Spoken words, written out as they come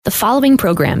The following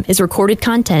program is recorded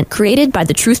content created by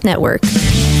the Truth Network.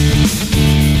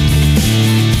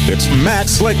 It's Matt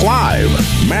Slick Live.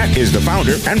 Matt is the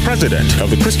founder and president of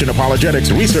the Christian Apologetics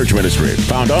Research Ministry,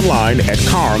 found online at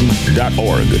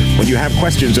carm.org. When you have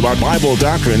questions about Bible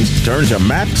doctrines, turn to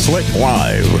Matt Slick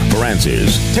Live for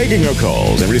answers. Taking your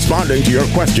calls and responding to your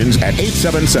questions at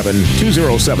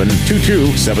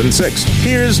 877-207-2276.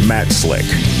 Here's Matt Slick.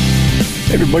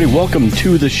 Hey everybody, welcome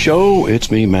to the show.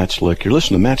 It's me, Matt Slick. You're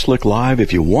listening to Matt Slick Live.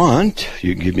 If you want,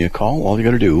 you can give me a call. All you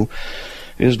got to do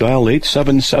is dial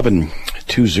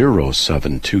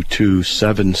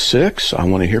 877-207-2276. I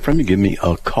want to hear from you. Give me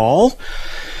a call.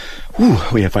 Whew,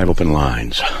 we have 5 open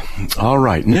lines. All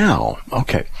right, now,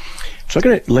 okay. So I'm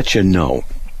going to let you know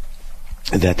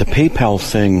that the PayPal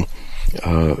thing,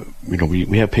 we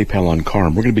have PayPal on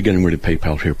Carm. We're going to be getting rid of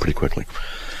PayPal here pretty quickly.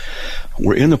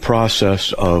 We're in the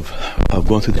process of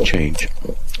going through the change,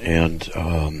 and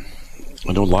I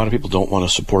know a lot of people don't want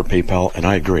to support PayPal, and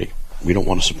I agree. We don't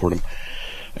want to support them,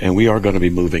 and we are going to be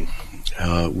moving.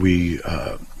 I've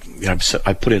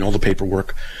put in all the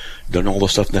paperwork, done all the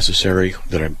stuff necessary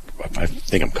that I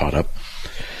think I'm caught up,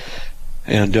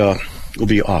 and we'll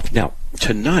be off. Now,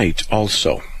 tonight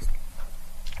also,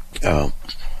 I'm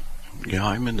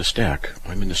in the stack.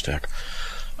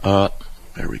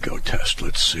 There we go, test.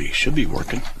 Let's see. Should be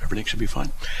working. Everything should be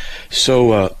fine.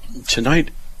 So tonight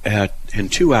in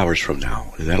 2 hours from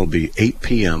now, that'll be 8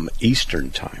 p.m.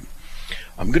 Eastern Time,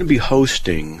 I'm going to be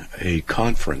hosting a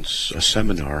conference, a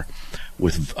seminar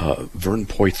with Vern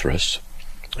Poitras,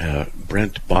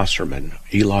 Brent Bosserman,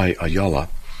 Eli Ayala,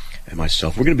 and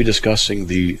myself. We're going to be discussing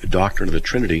the doctrine of the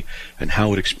Trinity and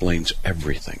how it explains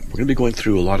everything. We're going to be going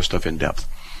through a lot of stuff in depth.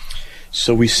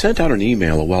 So we sent out an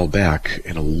email a while back,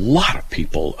 and a lot of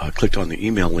people clicked on the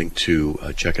email link to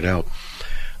check it out.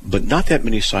 But not that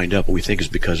many signed up, what we think is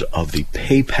because of the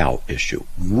PayPal issue.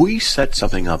 We set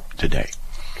something up today,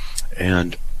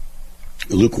 and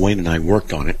Luke Wayne and I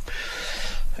worked on it,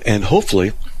 and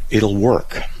hopefully it'll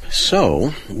work. So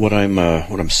what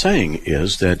I'm saying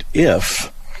is that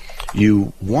if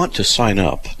you want to sign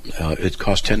up, it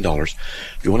costs $10.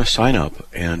 If you want to sign up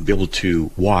and be able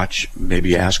to watch,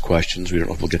 maybe ask questions, we don't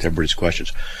know if we'll get to everybody's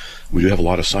questions. We do have a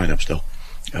lot of sign-ups, though.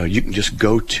 You can just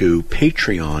go to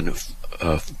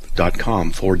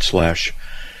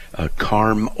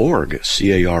patreon.com/carm.org,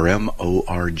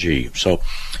 C-A-R-M-O-R-G. So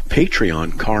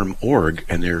Patreon, carm.org,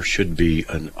 and there should be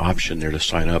an option there to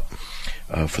sign up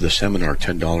for the seminar,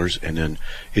 $10, and then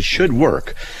it should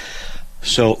work.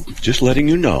 So just letting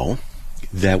you know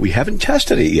that we haven't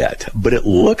tested it yet, but it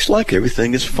looks like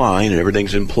everything is fine and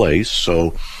everything's in place.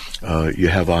 So you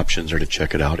have options there to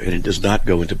check it out, and it does not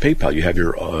go into PayPal. You have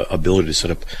your ability to set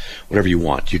up whatever you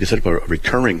want. You can set up a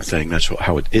recurring thing. That's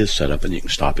how it is set up, and you can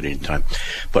stop at any time.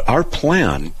 But our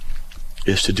plan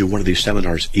is to do one of these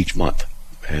seminars each month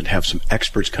and have some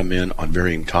experts come in on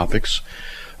varying topics.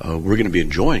 We're going to be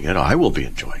enjoying it. I will be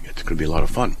enjoying it. It's going to be a lot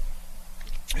of fun.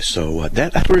 So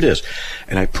that's what it is.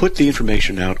 And I put the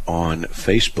information out on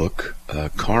Facebook,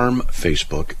 Carm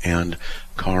Facebook, and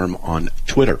Carm on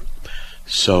Twitter.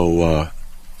 So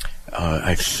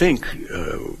I think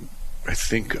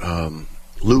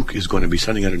Luke is going to be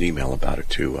sending out an email about it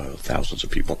to thousands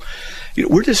of people.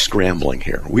 We're just scrambling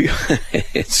here.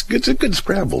 It's a good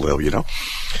scramble, though,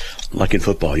 like in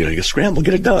football, you scramble,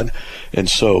 get it done. And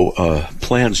so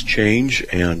plans change,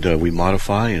 and we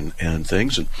modify and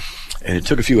things, and it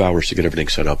took a few hours to get everything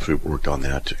set up. We worked on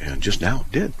that, and just now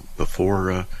did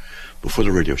before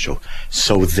the radio show.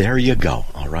 So there you go.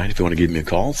 All right. If you want to give me a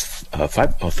call,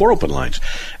 4 open lines,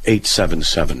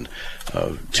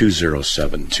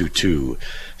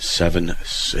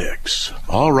 877-207-2276.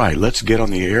 All right. Let's get on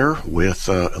the air with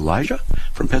Elijah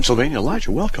from Pennsylvania.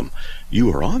 Elijah, welcome.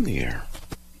 You are on the air.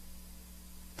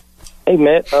 Hey,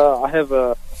 Matt. I have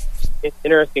an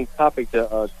interesting topic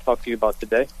to talk to you about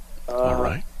today. All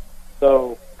right.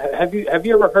 So, have you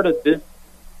ever heard of this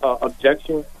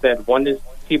objection that oneness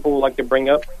people like to bring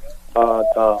up? I've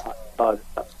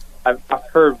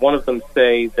heard one of them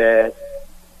say that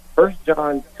 1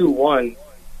 John 2:1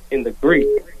 in the Greek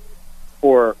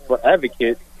for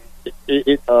advocate,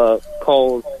 it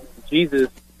calls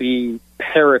Jesus the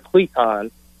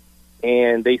Parakleton,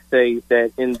 and they say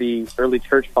that in the early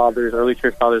church fathers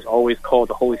always called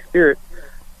the Holy Spirit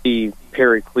the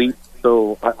Paraclete.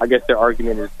 So I guess their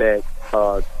argument is that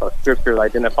Scripture is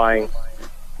identifying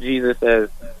Jesus as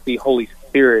the Holy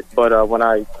Spirit, but when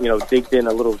I digged in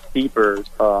a little deeper,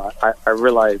 I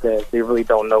realized that they really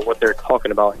don't know what they're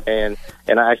talking about, and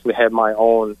I actually had my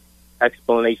own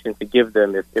explanation to give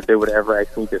them if they would ever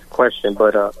ask me this question.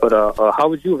 But how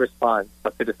would you respond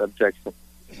to this objection?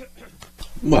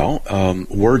 Well,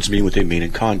 words mean what they mean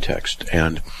in context,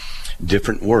 and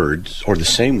different words, or the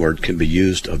same word, can be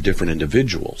used of different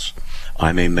individuals.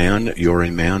 I'm a man, you're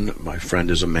a man, my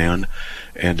friend is a man,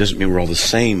 and it doesn't mean we're all the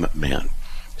same man.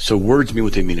 So words mean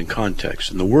what they mean in context.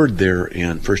 And the word there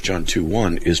in 1 John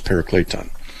 2:1 is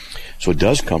parakleton. So it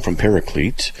does come from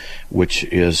paraclete, which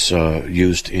is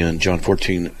used in John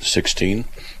 14:16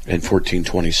 and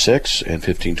 14:26 and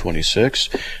 15:26,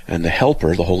 and the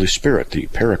helper, the Holy Spirit, the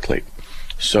paraclete.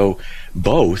 So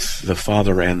both the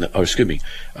Father and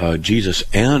Jesus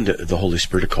and the Holy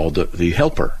Spirit are called the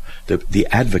helper, the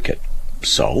advocate.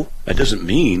 So that doesn't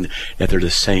mean that they're the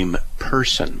same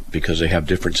person, because they have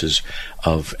differences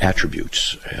of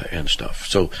attributes and stuff.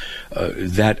 So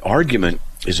that argument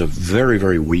is a very,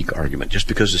 very weak argument. Just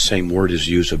because the same word is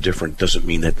used of different doesn't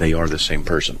mean that they are the same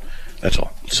person. That's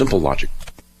all. Simple logic.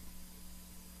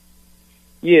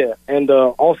 Yeah, and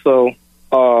also,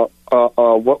 what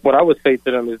I would say to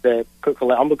them is that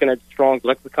I'm looking at Strong's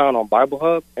Lexicon on Bible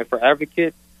Hub, and for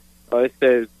advocate, it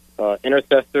says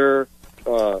intercessor,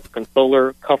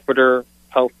 consoler, comforter,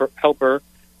 helper,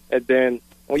 and then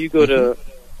when you go to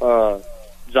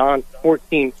John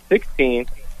 14:16,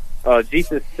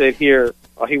 Jesus said here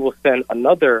he will send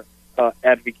another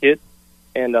advocate,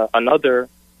 and another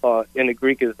in the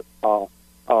Greek is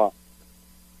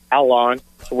alon,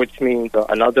 which means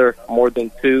another, more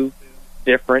than two,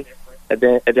 different. And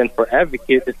then for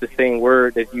advocate, it's the same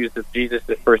word that's used of Jesus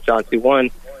in 1 John 2:1,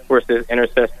 where it says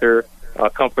intercessor,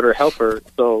 comforter, helper.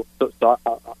 So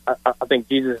I think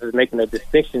Jesus is making a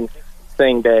distinction,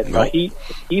 saying that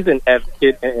he's an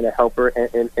advocate and a helper,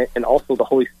 and also the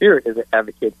Holy Spirit is an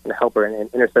advocate and a helper and an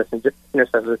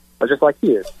intercessor, just like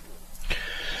he is.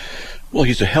 Well,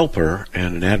 he's a helper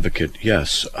and an advocate,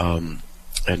 yes.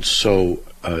 And so,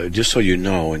 just so you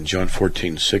know, in John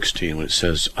 14:16, when it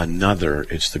says another,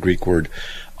 it's the Greek word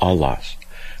allos,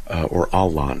 or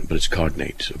alon, but it's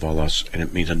cognate of allos, and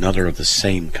it means another of the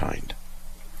same kind.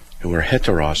 And where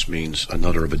heteros means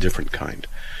another of a different kind.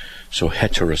 So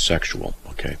heterosexual,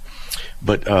 okay?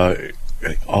 But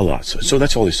allos, so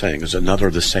that's all he's saying, is another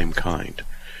of the same kind.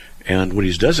 And what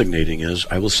he's designating is,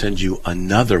 I will send you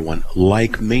another one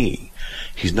like me.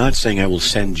 He's not saying I will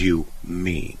send you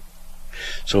me.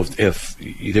 So if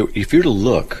you're to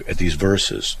look at these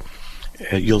verses,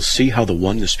 you'll see how the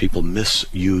oneness people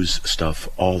misuse stuff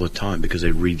all the time because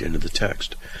they read into the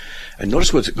text. And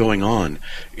notice what's going on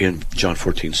in John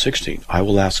 14:16. I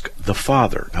will ask the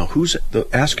Father. Now, who's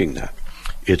asking that?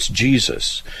 It's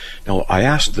Jesus. Now, I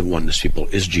asked the oneness people,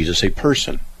 is Jesus a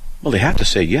person? Well, they have to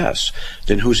say yes.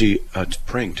 Then who's he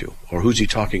praying to? Or who's he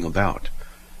talking about?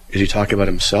 Is he talking about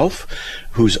himself,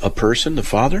 who's a person, the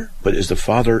Father? But is the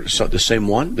Father the same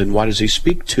one? Then why does he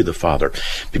speak to the Father?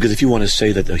 Because if you want to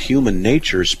say that the human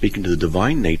nature is speaking to the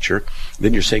divine nature,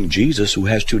 then you're saying Jesus, who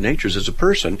has two natures as a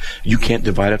person, you can't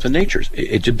divide up the natures.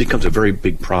 It just becomes a very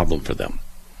big problem for them.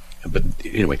 But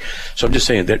anyway, so I'm just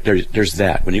saying that there's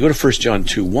that. When you go to 1 John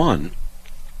 2:1,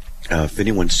 if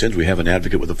anyone sins, we have an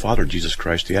advocate with the Father, Jesus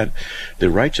Christ, the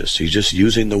righteous. He's just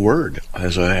using the word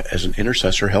as an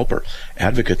intercessor, helper,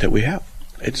 advocate that we have.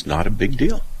 It's not a big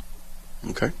deal.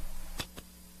 Okay?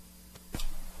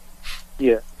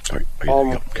 Yeah. Sorry.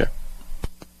 Okay.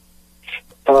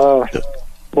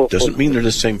 Doesn't mean they're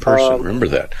the same person. Remember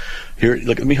that. Here,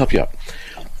 look, let me help you out.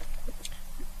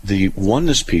 The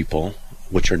oneness people,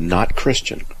 which are not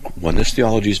Christian, oneness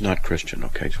theology is not Christian,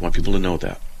 okay? Just want people to know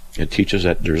that. It teaches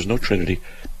that there is no Trinity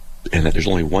and that there's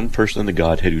only one person in the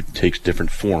Godhead who takes different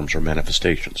forms or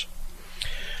manifestations.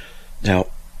 Now,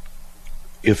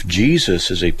 if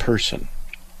Jesus is a person,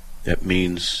 that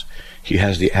means he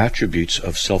has the attributes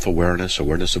of self-awareness,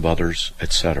 awareness of others,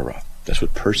 etc. That's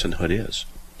what personhood is.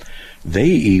 They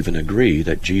even agree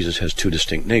that Jesus has two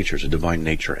distinct natures, a divine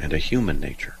nature and a human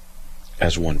nature,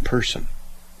 as one person.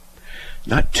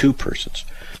 Not two persons.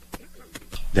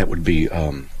 That would be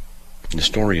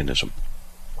Nestorianism.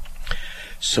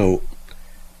 So,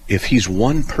 if he's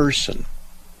one person,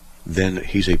 then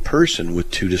he's a person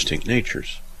with two distinct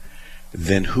natures.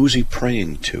 Then who's he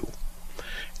praying to?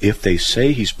 If they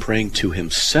say he's praying to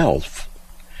himself,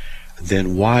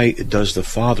 then why does the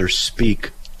Father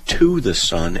speak to the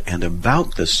Son and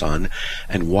about the Son?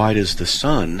 And why does the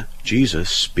Son, Jesus,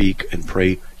 speak and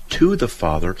pray to the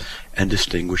Father and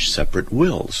distinguish separate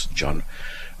wills?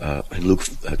 In Luke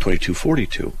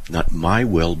 22:42, not my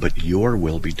will, but your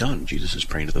will be done. Jesus is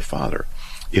praying to the Father.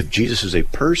 If Jesus is a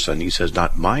person, he says,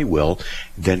 not my will,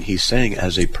 then he's saying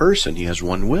as a person, he has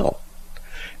one will.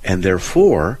 And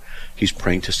therefore, he's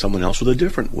praying to someone else with a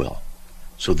different will.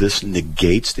 So this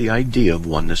negates the idea of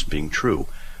oneness being true.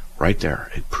 Right there.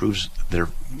 It proves their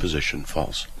position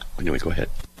false. Anyway, go ahead.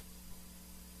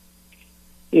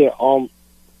 Yeah.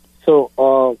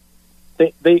 So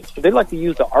they like to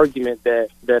use the argument that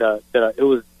it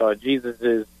was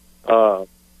Jesus's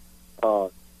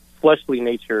fleshly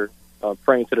nature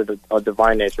praying to the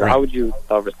divine nature. Right. How would you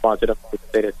respond to that?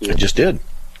 I just did.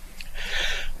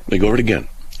 Let me go over it again.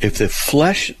 If the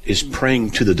flesh is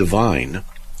praying to the divine,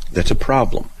 that's a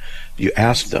problem. You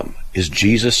ask them, is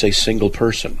Jesus a single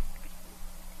person?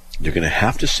 They're going to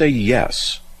have to say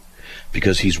yes,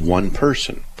 because he's one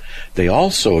person. They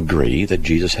also agree that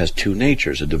Jesus has two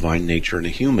natures, a divine nature and a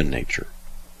human nature.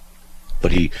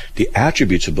 But the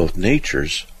attributes of both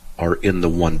natures are in the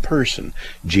one person.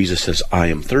 Jesus says, I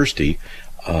am thirsty,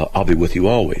 I'll be with you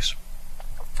always.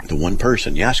 The one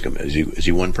person, you ask him, is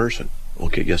he one person?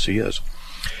 Okay, yes he is.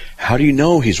 How do you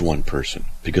know he's one person?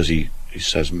 Because he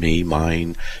says me,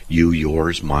 mine, you,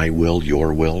 yours, my will,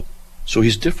 your will. So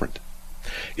he's different.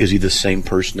 Is he the same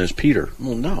person as Peter?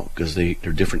 Well, no, because they're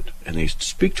different and they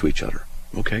speak to each other.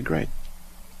 Okay, great.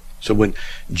 So when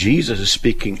Jesus is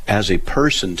speaking as a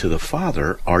person to the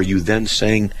Father, are you then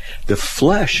saying the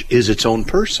flesh is its own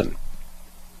person?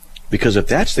 Because if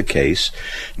that's the case,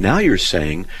 now you're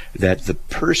saying that the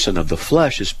person of the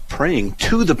flesh is praying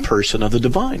to the person of the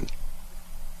divine.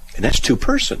 And that's two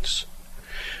persons.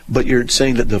 But you're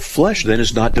saying that the flesh then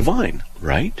is not divine,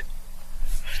 right?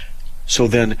 So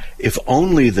then, if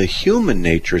only the human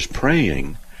nature is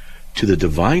praying to the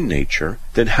divine nature,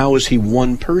 then how is he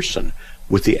one person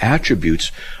with the attributes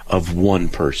of one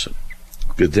person?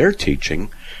 Because they're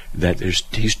teaching that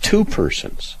he's two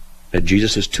persons, that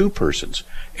Jesus is two persons,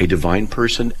 a divine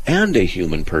person and a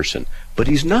human person. But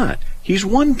he's not. He's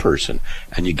one person.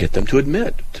 And you get them to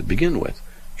admit, to begin with,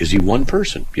 is he one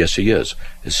person? Yes, he is.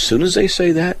 As soon as they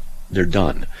say that, they're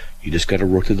done. You just got to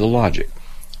work through the logic.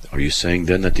 Are you saying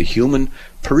then that the human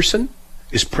person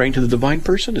is praying to the divine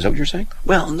person? Is that what you're saying?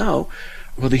 Well, no.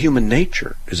 Well, the human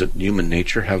nature. Does human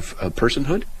nature have a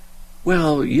personhood?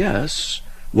 Well, yes.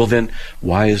 Well, then,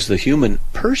 why is the human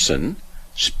person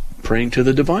praying to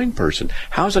the divine person?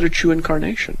 How is that a true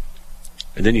incarnation?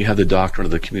 And then you have the doctrine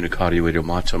of the communicatio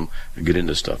idiomatum and get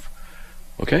into stuff.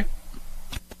 Okay?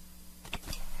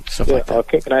 Stuff like that.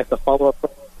 Okay, can I ask a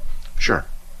follow-up? Sure.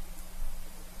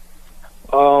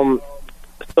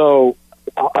 So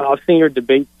I've seen your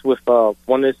debates with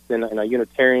oneness and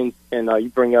Unitarians, and you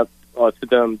bring up to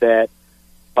them that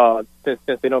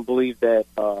since they don't believe that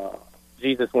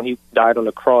Jesus, when he died on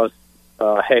the cross,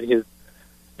 had his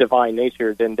divine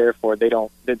nature, then therefore they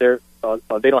don't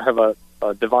have a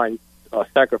divine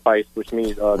sacrifice, which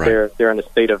means right. they're in a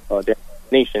state of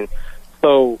damnation.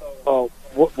 So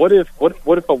what if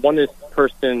a oneness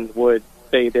person would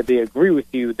say that they agree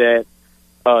with you that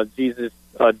Jesus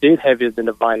did have his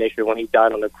divine nature when he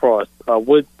died on the cross?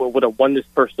 Would a oneness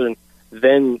person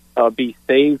then be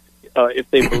saved if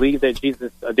they believe that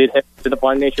Jesus did have the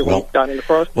divine nature when he died on the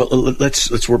cross? Well,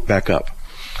 let's work back up,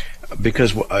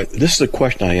 because this is a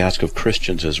question I ask of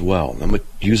Christians as well. I'm going to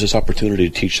use this opportunity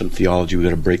to teach some theology. We've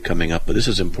got a break coming up, but this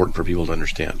is important for people to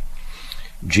understand.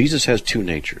 Jesus has two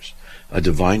natures, a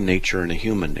divine nature and a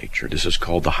human nature. This is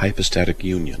called the hypostatic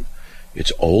union.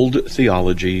 It's old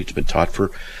theology. It's been taught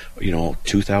for,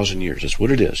 2,000 years. That's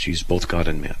what it is. He's both God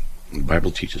and man. The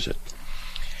Bible teaches it.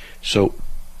 So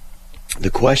the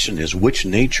question is, which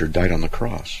nature died on the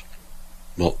cross?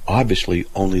 Well, obviously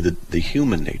only the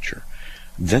human nature.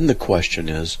 Then the question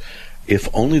is, if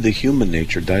only the human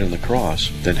nature died on the cross,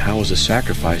 then how is a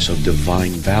sacrifice of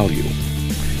divine value?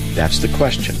 That's the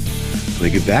question. When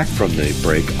we get back from the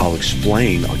break, I'll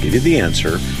explain, I'll give you the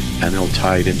answer, and I'll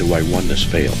tie it into why oneness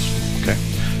fails. Okay,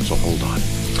 so hold on.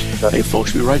 Hey,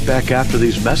 folks, we'll be right back after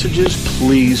these messages.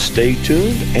 Please stay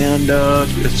tuned. And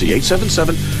let's see,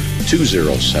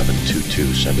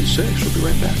 877-207-2276. We'll be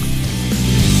right back.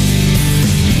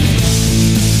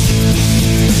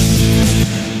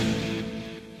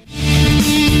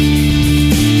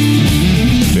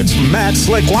 It's Matt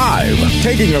Slick Live,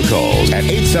 taking your calls at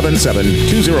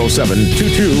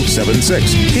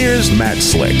 877-207-2276. Here's Matt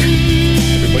Slick.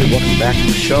 Everybody, welcome back to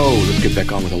the show. Let's get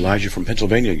back on with Elijah from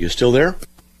Pennsylvania. You still there?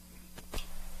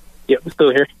 Yep, I'm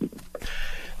still here.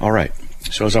 All right.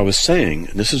 So as I was saying,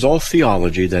 this is all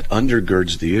theology that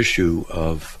undergirds the issue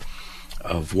of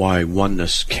why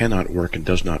oneness cannot work and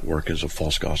does not work as a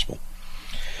false gospel.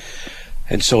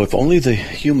 And so if only the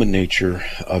human nature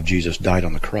of Jesus died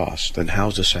on the cross, then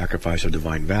how's the sacrifice of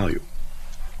divine value?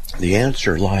 The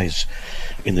answer lies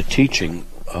in the teaching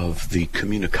of the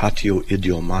communicatio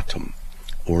idiomatum,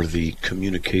 or the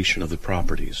communication of the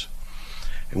properties.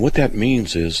 And what that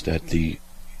means is that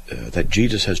that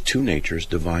Jesus has two natures,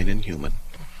 divine and human.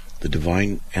 The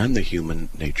divine and the human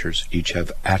natures each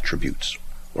have attributes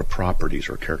or properties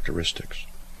or characteristics.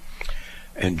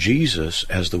 And Jesus,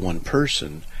 as the one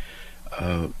person,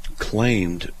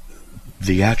 claimed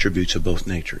the attributes of both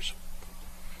natures.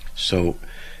 So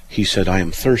he said, I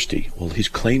am thirsty. Well, he's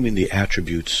claiming the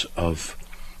attributes of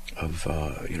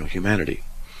humanity.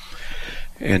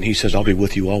 And he says, I'll be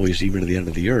with you always, even to the end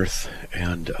of the earth.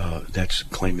 And that's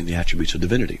claiming the attributes of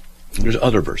divinity. And there's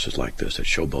other verses like this that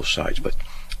show both sides, but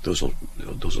those will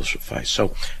suffice.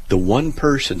 So the one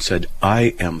person said,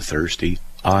 I am thirsty.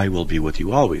 I will be with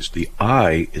you always. The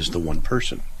I is the one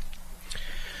person.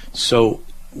 So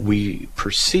we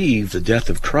perceive the death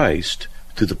of Christ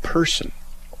through the person.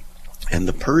 And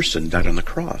the person died on the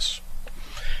cross.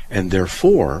 And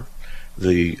therefore,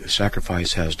 the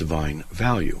sacrifice has divine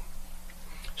value.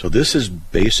 So this is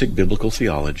basic biblical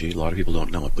theology. A lot of people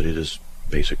don't know it, but it is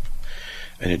basic.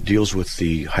 And it deals with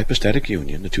the hypostatic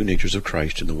union, the two natures of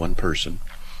Christ in the one person,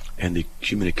 and the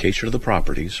communication of the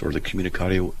properties, or the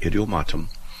communicatio idiomatum,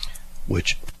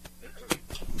 which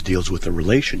deals with the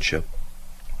relationship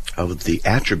of the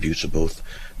attributes of both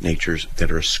natures that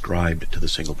are ascribed to the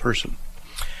single person.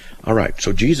 All right,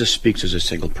 so Jesus speaks as a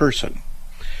single person.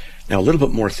 Now, a little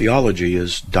bit more theology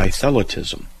is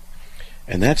ditheletism.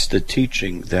 And that's the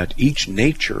teaching that each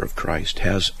nature of Christ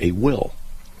has a will.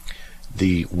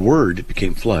 The Word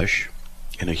became flesh,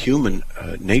 and a human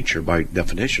nature, by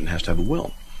definition, has to have a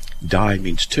will. Di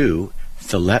means two,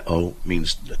 theleo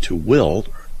means to will,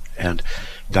 and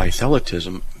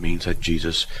ditheletism means that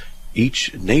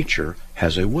each nature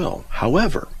has a will.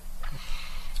 However,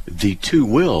 the two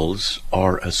wills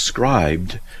are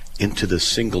ascribed into the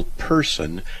single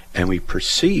person, and we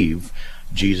perceive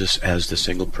Jesus as the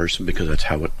single person because that's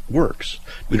how it works.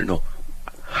 We don't know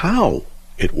how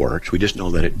it works, we just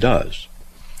know that it does.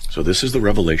 So this is the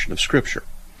revelation of Scripture.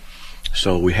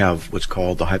 So we have what's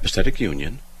called the hypostatic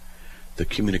union, the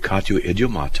communicatio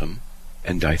idiomatum,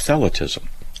 and ditheletism.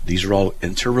 These are all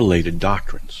interrelated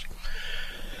doctrines.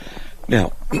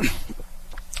 Now,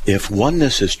 if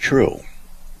oneness is true,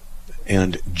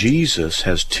 and Jesus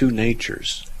has two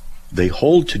natures, they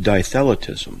hold to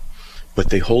ditheletism, but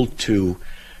they hold to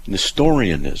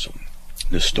Nestorianism.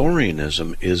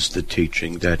 Nestorianism is the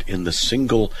teaching that in the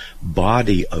single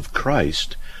body of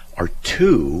Christ are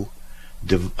two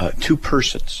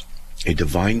persons, a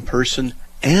divine person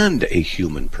and a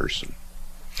human person.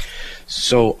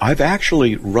 So I've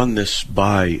actually run this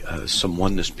by some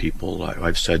oneness people.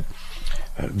 I've said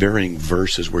varying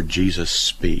verses where Jesus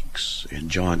speaks, in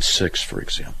John 6, for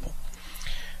example.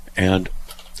 And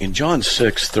in John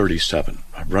 6:37,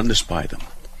 I've run this by them.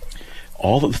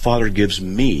 All that the Father gives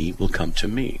me will come to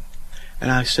me.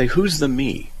 And I say, who's the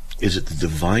me? Is it the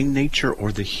divine nature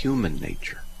or the human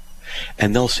nature?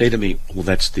 And they'll say to me, well,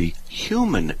 that's the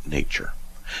human nature.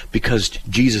 Because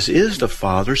Jesus is the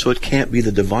Father, so it can't be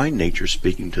the divine nature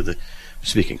speaking.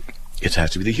 It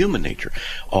has to be the human nature.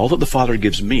 All that the Father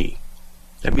gives me,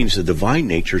 that means the divine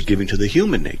nature is giving to the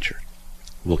human nature,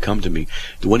 will come to me.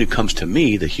 The one who comes to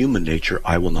me, the human nature,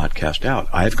 I will not cast out.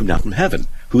 I have come down from heaven.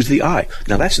 Who's the I?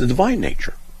 Now that's the divine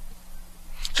nature.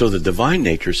 So the divine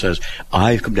nature says,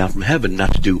 I have come down from heaven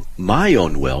not to do my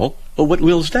own will. Well, what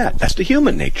will is that? That's the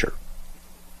human nature.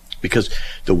 Because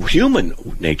the human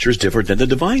nature is different than the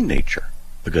divine nature,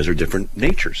 because they're different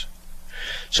natures.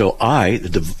 So I,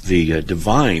 the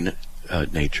divine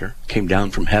nature, came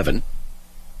down from heaven,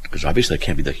 because obviously that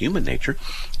can't be the human nature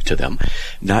to them,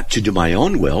 not to do my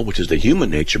own will, which is the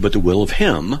human nature, but the will of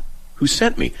Him who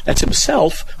sent me. That's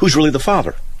Himself, who's really the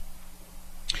Father.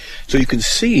 So you can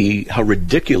see how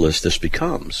ridiculous this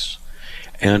becomes.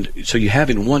 And so you have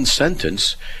in one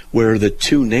sentence where the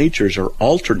two natures are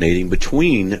alternating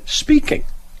between speaking.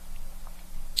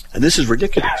 And this is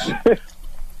ridiculous.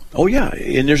 Oh yeah,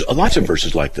 and there's lots of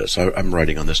verses like this. I'm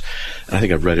writing on this, and I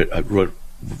think I've read it.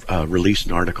 I released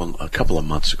an article a couple of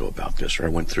months ago about this, where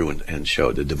I went through and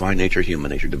showed the divine nature, human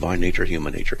nature, divine nature,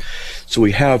 human nature. So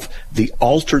we have the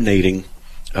alternating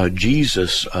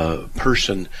Jesus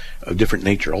person of different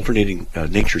nature, alternating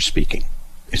nature speaking.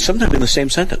 It's sometimes in the same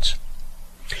sentence.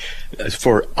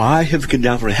 For I have come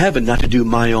down from heaven not to do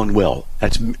my own will.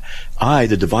 That's I,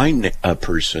 the divine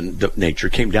person, the nature,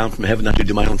 came down from heaven not to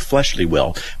do my own fleshly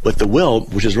will, but the will,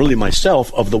 which is really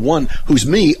myself, of the one who's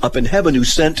me up in heaven, who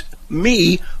sent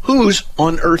me, who's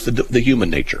on earth, the human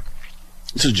nature.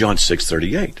 This is John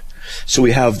 6:38. So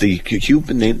we have the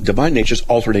human divine natures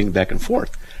alternating back and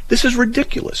forth. This is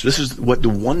ridiculous. This is what the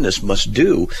oneness must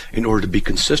do in order to be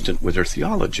consistent with their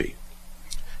theology.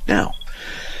 Now,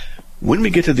 when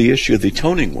we get to the issue of the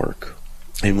atoning work,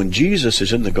 and when Jesus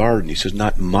is in the garden, he says,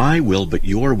 not my will, but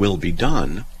your will be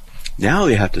done. Now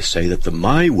they have to say that the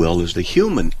my will is the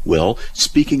human will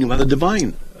speaking about the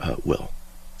divine will.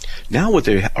 Now what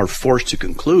they are forced to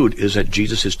conclude is that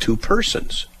Jesus is two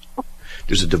persons.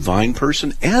 There's a divine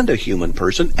person and a human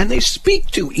person, and they speak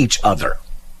to each other.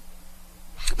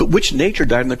 But which nature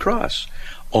died on the cross?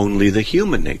 Only the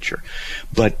human nature.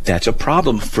 But that's a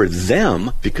problem for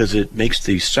them because it makes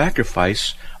the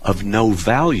sacrifice of no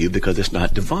value because it's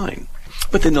not divine.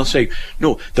 But then they'll say,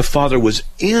 no, the Father was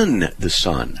in the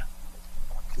Son.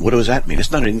 What does that mean?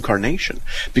 It's not an incarnation.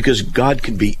 Because God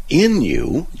can be in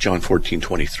you, John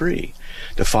 14:23.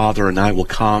 The Father and I will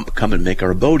come and make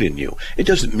our abode in you. It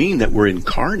doesn't mean that we're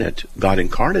incarnate, God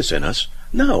incarnates in us.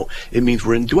 No, it means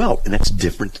we're indwelt, and that's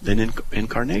different than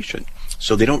incarnation.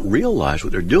 So they don't realize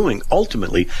what they're doing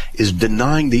ultimately is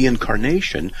denying the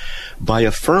incarnation by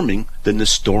affirming the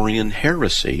Nestorian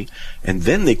heresy, and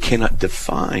then they cannot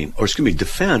defend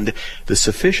the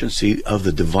sufficiency of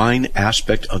the divine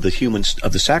aspect of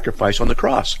the sacrifice on the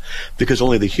cross, because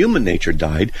only the human nature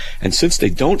died, and since they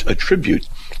don't attribute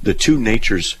the two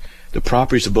natures, the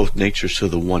properties of both natures to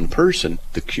the one person,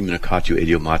 the communicatio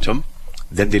idiomatum,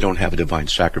 then they don't have a divine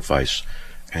sacrifice,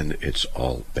 and it's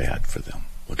all bad for them.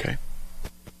 Okay?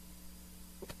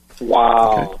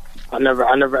 Wow. Okay. I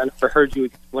never heard you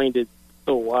explain it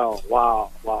so well. Wow.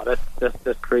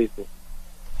 That's crazy.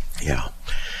 Yeah.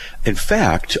 In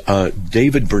fact,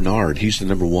 David Bernard, he's the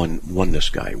number one oneness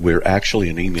guy. We're actually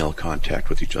in email contact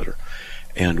with each other,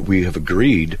 and we have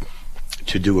agreed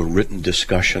to do a written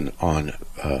discussion on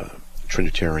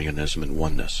Trinitarianism and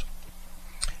oneness.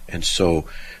 And so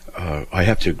I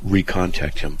have to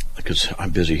recontact him because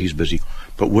I'm busy, he's busy.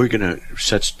 But we're going to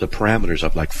set the parameters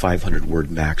up like 500 word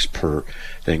max per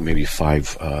thing, maybe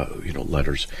 5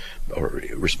 letters or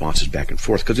responses back and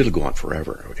forth, because it'll go on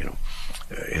forever,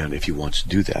 and if he wants to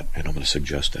do that, and I'm going to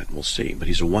suggest that, and we'll see. But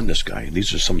he's a oneness guy, and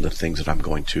these are some of the things that I'm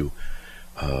going to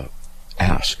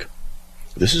ask.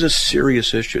 This is a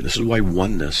serious issue. This is why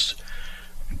oneness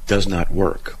does not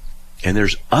work. And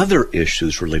there's other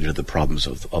issues related to the problems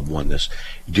of oneness,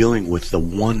 dealing with the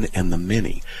one and the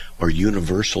many, or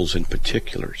universals and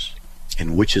particulars,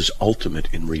 and which is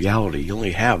ultimate in reality. You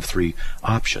only have 3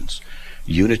 options.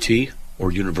 Unity,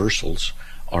 or universals,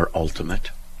 are ultimate,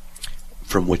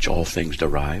 from which all things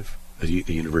derive, the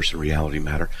universe and reality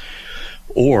matter.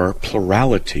 Or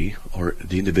plurality, or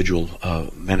the individual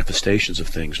manifestations of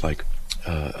things, like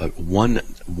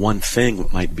one thing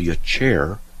might be a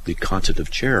chair, the concept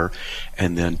of chair,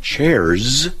 and then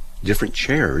chairs, different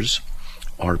chairs,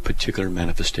 are particular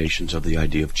manifestations of the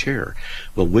idea of chair.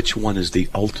 Well, which one is the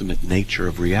ultimate nature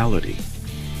of reality?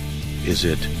 Is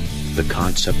it the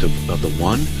concept of the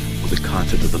one, or the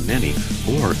concept of the many,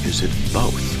 or is it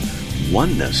both?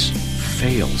 Oneness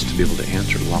fails to be able to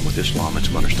answer, along with Islam and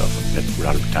some other stuff. We're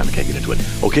out of time, I can't get into it.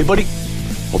 Okay, buddy?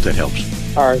 Hope that helps.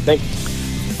 All right, thank you.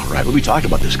 All right, we'll be talking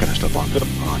about this kind of stuff on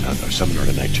our seminar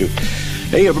tonight, too.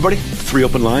 Hey, everybody, 3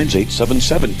 open lines,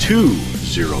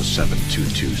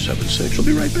 877-207-2276. We'll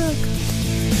be right back.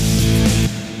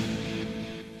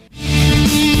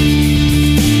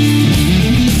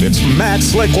 It's Matt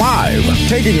Slick Live,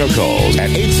 taking your calls at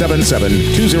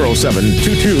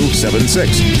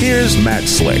 877-207-2276. Here's Matt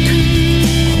Slick. All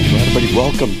right, everybody,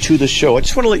 welcome to the show. I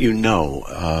just want to let you know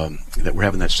that we're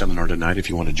having that seminar tonight. If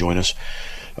you want to join us,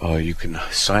 you can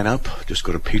sign up. Just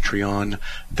go to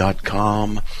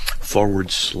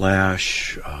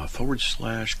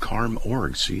patreon.com/carmorg,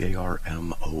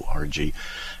 CARMORG,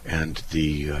 and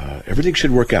everything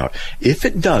should work out. If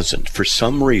it doesn't, for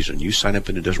some reason, you sign up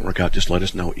and it doesn't work out, just let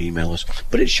us know, email us,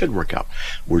 but it should work out.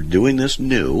 We're doing this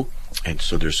new, and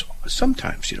so there's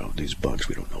sometimes, these bugs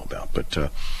we don't know about,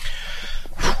 but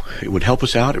it would help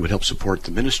us out. It would help support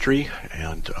the ministry,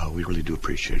 and we really do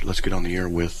appreciate it. Let's get on the air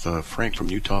with Frank from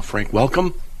Utah. Frank,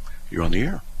 welcome. You're on the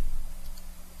air.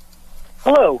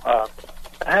 Hello.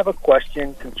 I have a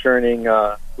question concerning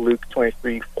Luke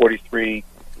 23:43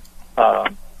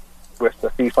 with the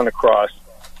thief on the cross.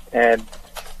 And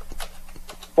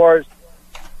as far as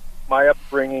my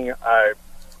upbringing, I'm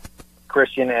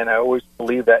Christian, and I always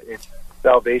believe that it's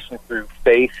salvation through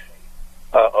faith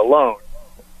alone.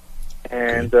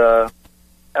 And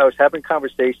I was having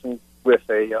conversations with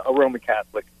a Roman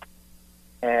Catholic,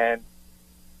 and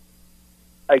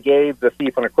I gave the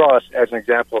thief on the cross as an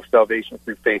example of salvation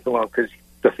through faith alone, because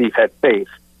the thief had faith.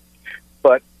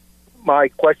 But my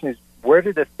question is, where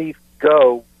did the thief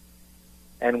go,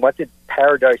 and what did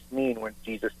paradise mean when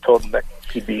Jesus told him that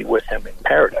he'd be with him in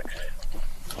paradise?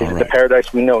 Is it the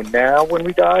paradise we know now when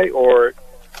we die, or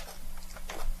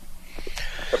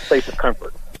a place of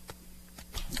comfort?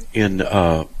 In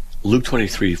Luke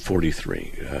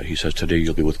 23:43, he says, "Today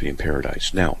you'll be with me in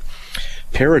paradise." Now,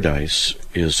 paradise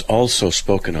is also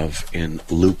spoken of in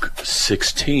Luke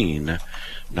 16,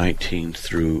 19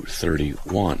 through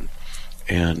 31.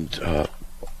 And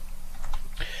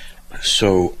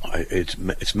so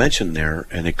it's mentioned there,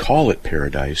 and they call it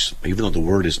paradise, even though the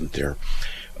word isn't there.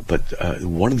 But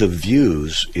one of the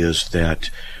views is that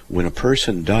when a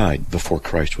person died before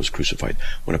Christ was crucified,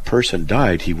 when a person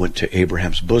died, he went to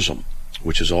Abraham's bosom,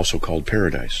 which is also called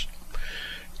paradise.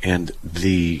 And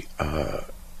the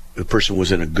person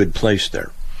was in a good place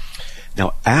there.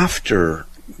 Now, after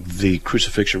the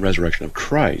crucifixion and resurrection of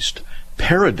Christ,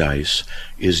 paradise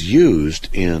is used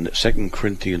in 2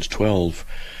 Corinthians 12,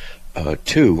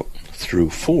 2 through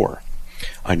 4.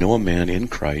 I know a man in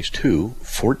Christ who,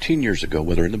 14 years ago,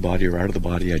 whether in the body or out of the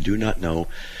body, I do not know,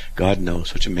 God knows,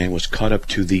 such a man was caught up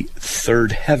to the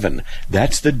third heaven.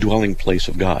 That's the dwelling place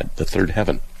of God, the third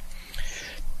heaven.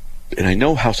 And I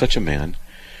know how such a man,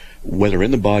 whether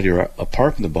in the body or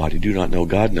apart from the body, do not know,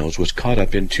 God knows, was caught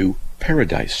up into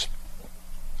paradise.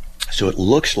 So it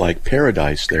looks like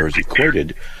paradise there is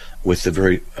equated with the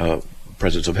very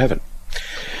presence of heaven.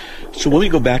 So when we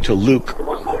go back to Luke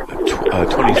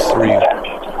 23...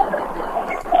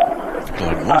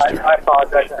 I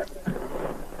apologize.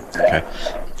 Okay.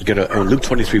 You get Luke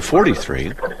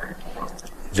 23:43,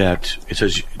 that it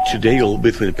says, today you'll be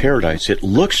with me in paradise. It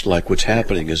looks like what's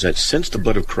happening is that since the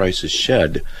blood of Christ is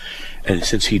shed, and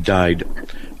since he died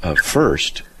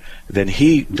first, then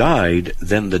he died,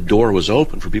 then the door was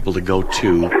open for people to go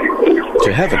to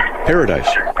heaven, paradise.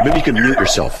 Maybe you can mute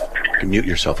yourself. You can mute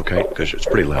yourself, okay? Because it's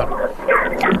pretty loud.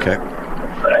 Okay?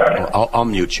 I'll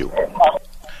mute you.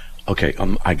 Okay,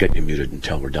 I get you muted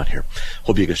until we're done here.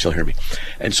 Hope you can still hear me.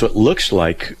 And so it looks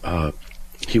like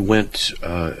he went,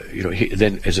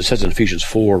 then as it says in Ephesians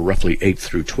 4, roughly 8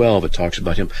 through 12, it talks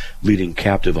about him leading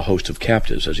captive a host of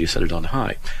captives as he set it on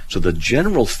high. So the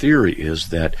general theory is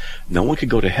that no one could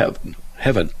go to heaven.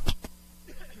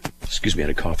 Excuse me, I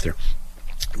had a cough there.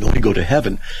 No one could go to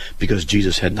heaven because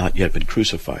Jesus had not yet been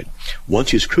crucified.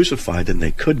 Once he's crucified, then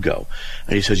they could go.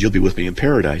 And he says, you'll be with me in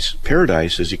paradise.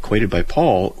 Paradise is equated by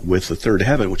Paul with the third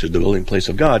heaven, which is the dwelling place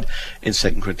of God, in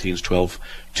 2 Corinthians 12,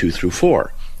 2 through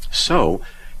 4. So,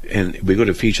 and we go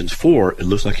to Ephesians 4, it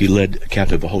looks like he led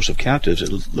captive a host of captives.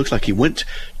 It looks like he went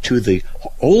to the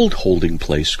old holding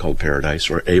place called paradise,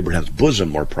 or Abraham's bosom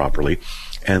more properly,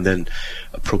 and then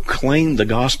proclaimed the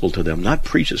gospel to them, not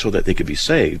preach it so that they could be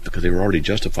saved, because they were already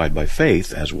justified by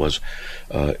faith, as was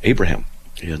Abraham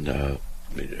in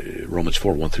Romans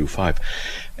 4, 1 through 5.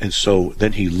 And so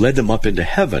then he led them up into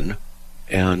heaven,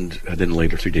 and then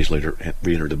later, 3 days later,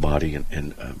 re-entered the body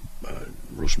and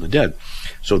rose from the dead.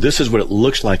 So this is what it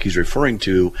looks like he's referring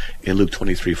to in Luke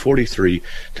 23:43.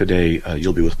 Today,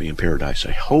 you'll be with me in paradise.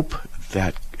 I hope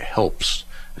that helps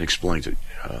and explains it.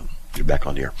 You're back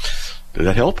on the air. Did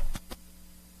that help?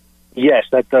 Yes,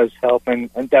 that does help, and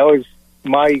that was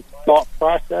my thought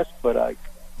process, but I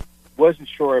wasn't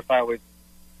sure if I was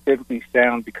biblically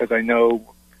sound because I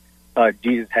know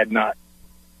Jesus had not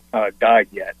died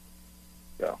yet.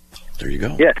 So there you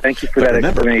go. Yeah, thank you for that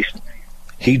explanation.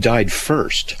 He died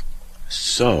first,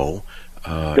 so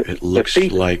it looks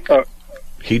like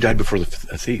he died before the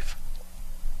thief.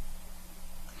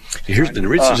 Here's the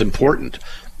reason this is important,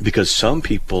 because some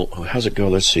people, how's it go?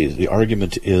 Let's see. The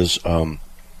argument is,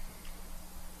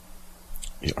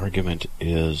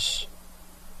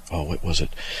 what was it?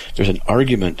 There's an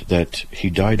argument that he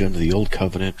died under the old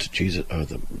covenant. Jesus,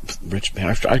 the rich man.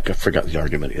 I forgot the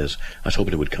argument is. I was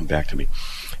hoping it would come back to me.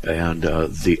 And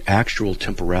the actual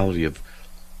temporality of.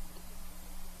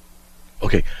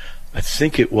 Okay, I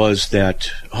think it was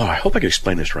that. I hope I can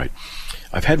explain this right.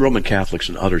 I've had Roman Catholics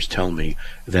and others tell me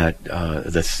that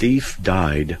the thief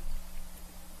died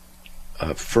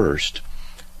first.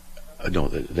 I'm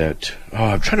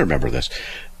trying to remember this.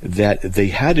 That they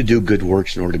had to do good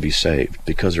works in order to be saved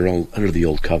because they're all under the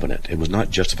old covenant. It was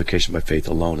not justification by faith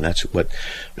alone, and that's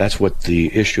what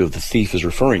the issue of the thief is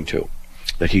referring to.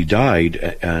 That he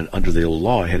died and under the old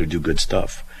law, he had to do good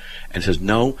stuff. And says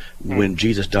no, when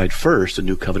Jesus died first, the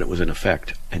new covenant was in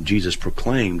effect, and Jesus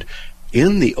proclaimed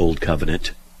in the old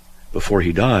covenant before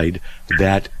he died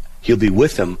that he'll be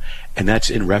with them, and that's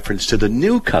in reference to the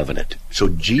new covenant. So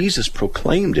Jesus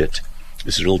proclaimed it.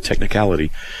 This is a little technicality.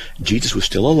 Jesus was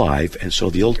still alive, and so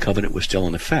the old covenant was still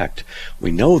in effect.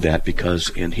 We know that because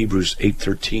in Hebrews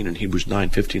 8:13 and Hebrews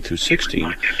 9:15 through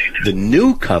 16, the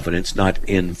new covenant's not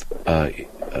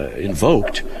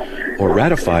invoked or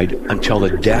ratified until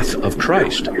the death of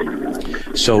Christ.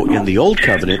 So in the old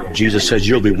covenant, Jesus says,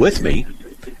 "You'll be with me,"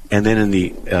 and then in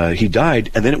the he died,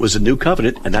 and then it was a new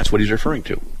covenant, and that's what he's referring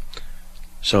to.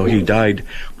 So he died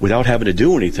without having to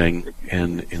do anything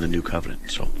in the new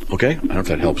covenant. So, okay? I don't know if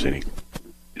that helps any.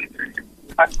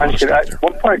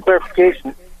 One point of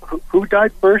clarification. who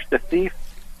died first, the thief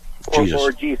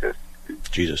or Jesus?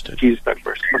 Jesus did. Jesus died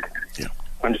first. Okay. Yeah.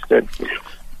 Understood.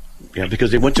 Yeah,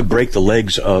 because they went to break the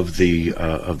legs of the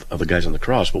guys on the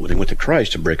cross, but when they went to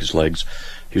Christ to break his legs,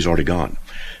 he was already gone.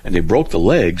 And they broke the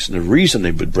legs, and the reason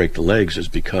they would break the legs is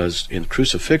because in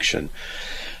crucifixion,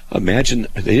 imagine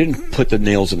they didn't put the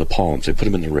nails in the palms; they put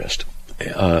them in the wrist,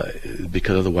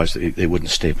 because otherwise they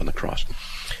wouldn't stay up on the cross.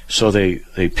 So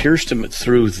they pierced him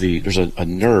through there's a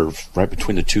nerve right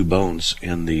between the two bones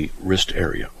in the wrist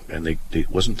area. And it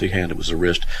wasn't the hand, it was the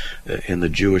wrist. In the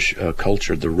Jewish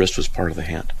culture, the wrist was part of the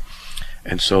hand.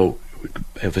 And so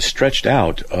if it stretched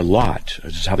out a lot,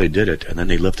 this is how they did it, and then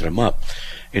they lifted him up.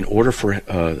 In order for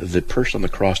the person on the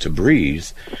cross to breathe,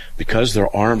 because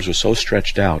their arms were so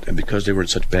stretched out and because they were in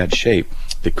such bad shape,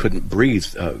 they couldn't breathe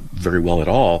very well at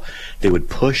all, they would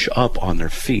push up on their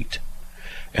feet.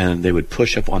 And they would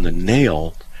push up on the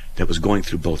nail that was going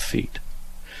through both feet.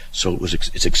 So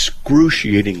it's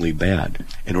excruciatingly bad.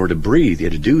 In order to breathe, you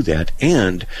had to do that,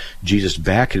 and Jesus'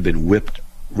 back had been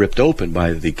ripped open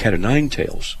by the cat o' nine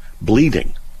tails,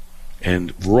 bleeding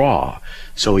and raw.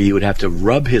 So he would have to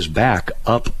rub his back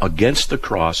up against the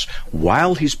cross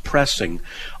while he's pressing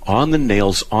on the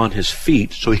nails on his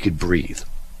feet so he could breathe.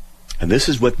 And this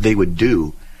is what they would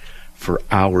do for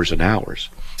hours and hours,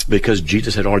 because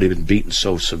Jesus had already been beaten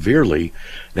so severely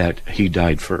that he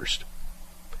died first.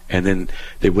 And then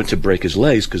they went to break his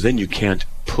legs, because then you can't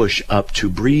push up to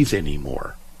breathe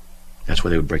anymore. That's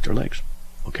why they would break their legs.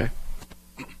 Okay?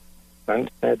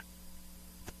 Understood.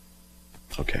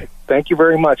 Okay. Thank you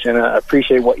very much, and I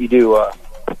appreciate what you do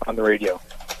on the radio.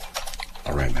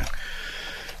 All right, man.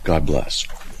 God bless.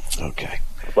 Okay.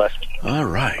 Bless. All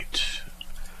right.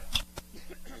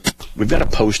 We've got a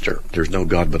poster, "There's no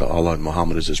God but Allah and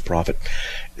Muhammad is his prophet,"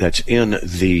 that's in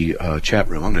the chat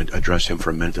room. I'm going to address him for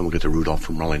a minute, then we'll get to Rudolph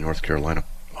from Raleigh, North Carolina,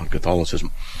 on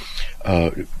Catholicism.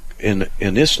 In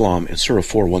Islam, in Surah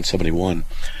 4, 171,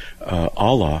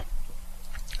 Allah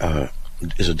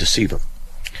is a deceiver.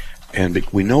 And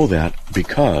we know that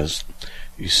because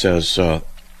he says, it's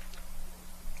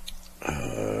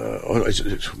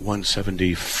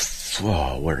 170,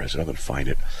 where is it? I'm going to find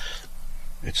it.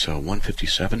 It's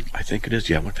 157, I think it is.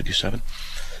 Yeah, 157.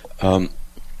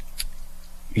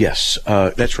 Yes,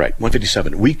 that's right,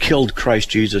 157. We killed Christ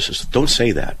Jesus. Don't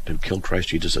say that. They killed Christ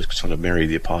Jesus, the son of Mary,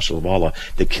 the apostle of Allah.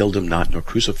 They killed him not nor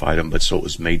crucified him, but so it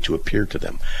was made to appear to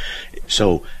them.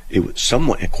 So it was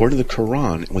somewhat, according to the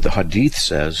Quran, what the Hadith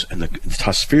says, and the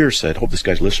Tasfir said, hope this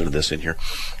guy's listening to this in here,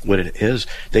 what it is,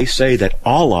 they say that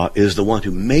Allah is the one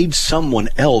who made someone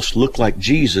else look like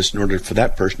Jesus in order for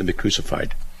that person to be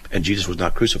crucified. And Jesus was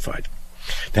not crucified.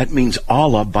 That means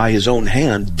Allah, by his own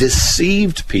hand,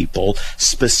 deceived people,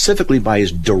 specifically by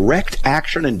his direct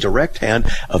action and direct hand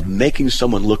of making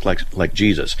someone look like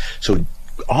Jesus. So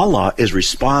Allah is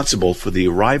responsible for the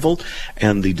arrival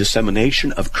and the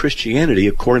dissemination of Christianity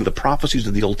according to the prophecies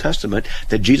of the Old Testament,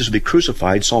 that Jesus would be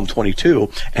crucified, Psalm 22,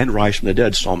 and rise from the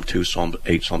dead, Psalm 2, Psalm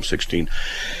 8, Psalm 16.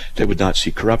 They would not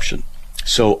see corruption.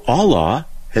 So Allah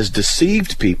has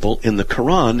deceived people in the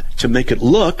Quran to make it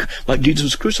look like Jesus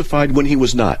was crucified when he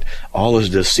was not. Allah is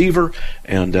a deceiver,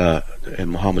 and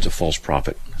Muhammad's a false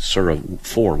prophet. Surah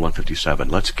 4, 157.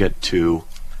 Let's get to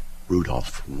Rudolph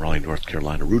from Raleigh, North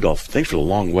Carolina. Rudolph, thanks for the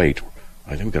long wait.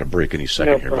 I think we've got a break any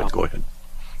second here, but go ahead.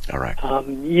 All right.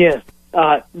 Yes.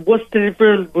 What's the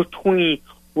difference between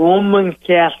Roman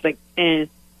Catholic and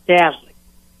Catholic?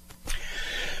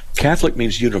 Catholic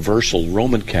means universal.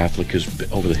 Roman Catholic has,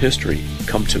 over the history,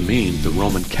 come to mean the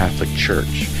Roman Catholic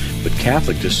Church. But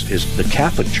Catholic is the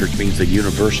Catholic Church means the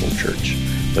universal church.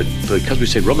 But because we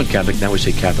say Roman Catholic, now we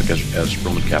say Catholic as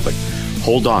Roman Catholic.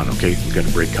 Hold on, okay? We've got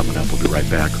a break coming up. We'll be right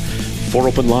back. 4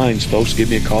 open lines, folks. Give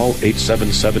me a call,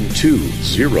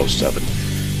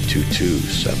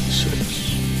 877-207-2276.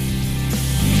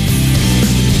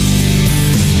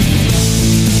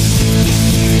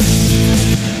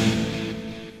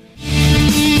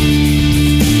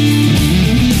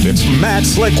 It's Matt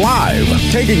Slick Live,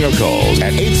 taking your calls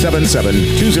at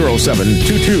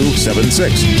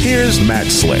 877-207-2276. Here's Matt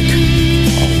Slick.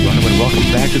 All right, and welcome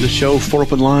back to the show. 4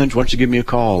 open lines. Why don't you give me a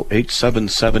call,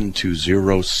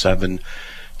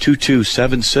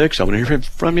 877-207-2276. I want to hear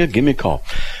from you. Give me a call.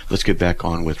 Let's get back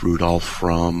on with Rudolph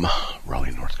from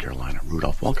Raleigh, North Carolina.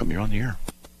 Rudolph, welcome. You're on the air.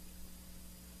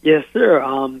 Yes, sir.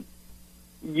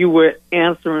 You were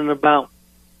answering about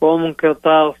Roman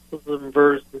Catholicism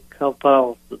versus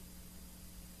Catholicism.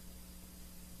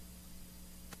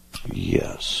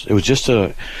 Yes. It was just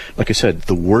like I said,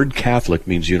 the word Catholic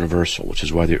means universal, which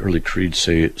is why the early creeds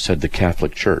said the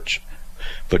Catholic Church.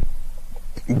 But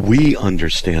we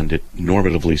understand it,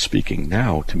 normatively speaking,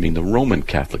 now to mean the Roman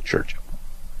Catholic Church.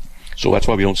 So that's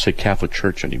why we don't say Catholic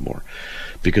Church anymore,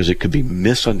 because it could be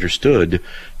misunderstood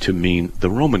to mean the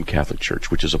Roman Catholic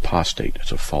Church, which is apostate.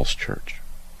 It's a false church,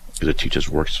 because it teaches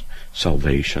works,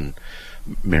 salvation,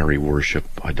 Mary worship,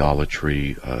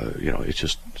 idolatry.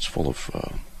 It's full of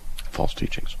false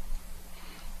teachings.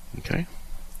 Okay?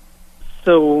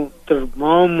 So the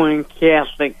Roman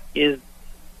Catholic is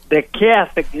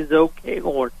okay,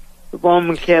 or the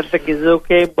Roman Catholic is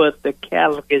okay, but the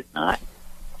Catholic is not?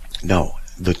 No.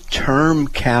 The term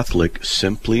Catholic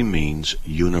simply means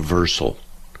universal.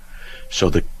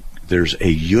 So there's a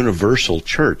universal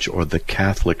church, or the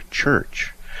Catholic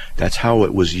Church. That's how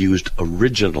it was used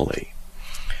originally.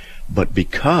 But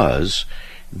because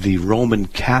the Roman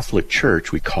Catholic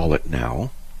Church, we call it now,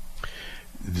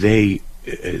 the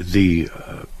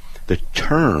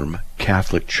term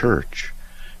Catholic Church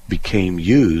became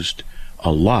used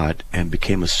a lot and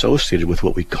became associated with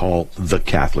what we call the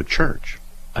Catholic Church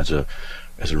as an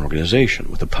organization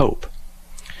with the Pope.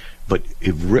 But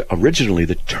originally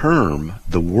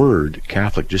the word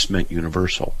Catholic just meant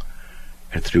universal.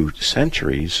 And through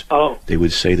centuries, they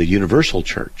would say the universal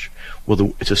church.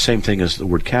 Well, it's the same thing as the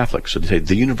word Catholic. So they say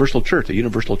the universal church, the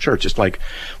universal church. It's like,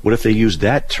 what if they used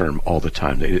that term all the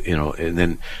time? And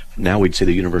then now we'd say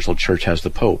the universal church has the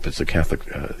Pope. It's the Catholic,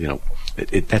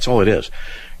 that's all it is.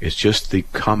 It's just the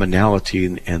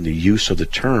commonality and the use of the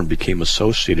term became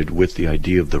associated with the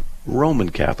idea of the Roman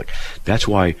Catholic. That's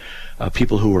why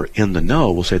people who are in the know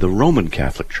will say the Roman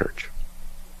Catholic Church.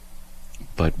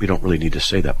 But we don't really need to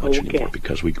say that much anymore,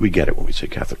 because we get it when we say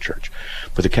Catholic Church.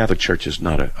 But the Catholic Church is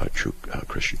not a true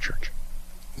Christian church.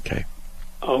 Okay?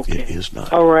 Okay. It is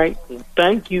not. All right.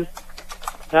 Thank you.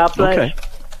 God bless. Okay.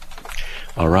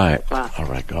 All right. Bye. All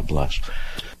right. God bless.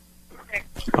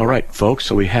 All right, folks.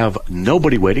 So we have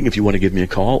nobody waiting. If you want to give me a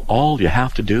call, all you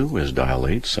have to do is dial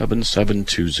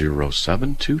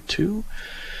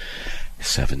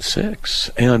 877-207-2276.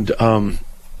 And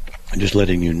I'm just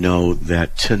letting you know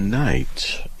that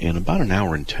tonight, in about an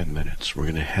hour and 10 minutes, we're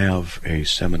going to have a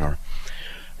seminar.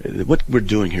 What we're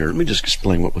doing here, let me just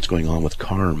explain what's going on with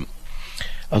CARM.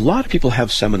 A lot of people have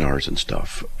seminars and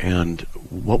stuff, and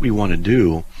what we want to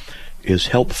do is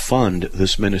help fund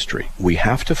this ministry. We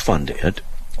have to fund it,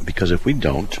 because if we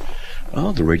don't,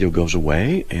 the radio goes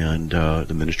away and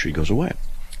the ministry goes away.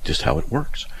 Just how it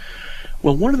works.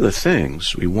 Well, one of the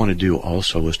things we want to do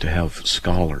also is to have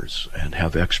scholars and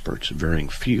have experts in varying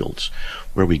fields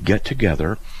where we get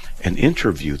together and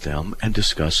interview them and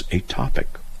discuss a topic.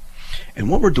 And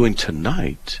what we're doing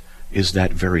tonight is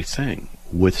that very thing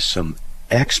with some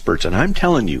experts. And I'm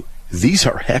telling you, these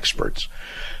are experts.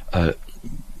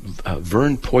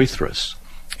 Vern Poythress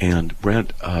and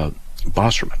Brent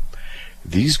Bosserman.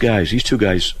 These two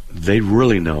guys, they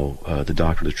really know the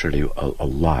doctrine of the Trinity a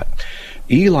lot.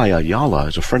 Eli Ayala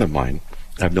is a friend of mine.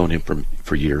 I've known him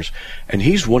for years, and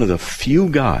he's one of the few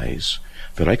guys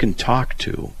that I can talk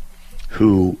to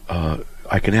who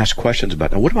I can ask questions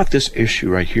about. Now, what about this issue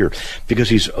right here? Because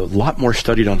he's a lot more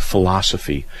studied on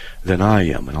philosophy than I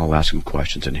am, and I'll ask him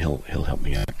questions, and he'll help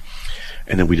me out.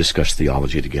 And then we discuss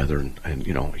theology together, and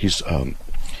he's learned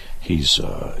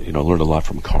a lot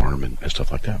from CARM and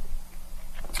stuff like that.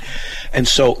 And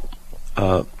so,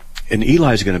 and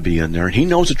Eli's going to be in there, and he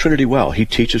knows the Trinity well. He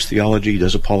teaches theology, he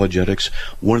does apologetics.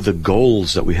 One of the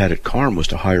goals that we had at CARM was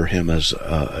to hire him as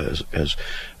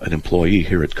an employee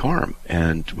here at CARM,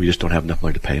 and we just don't have enough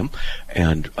money to pay him.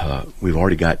 And we've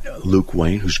already got Luke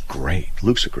Wayne, who's great.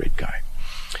 Luke's a great guy,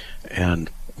 and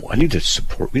we need to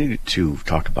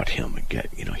talk about him and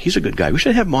he's a good guy. We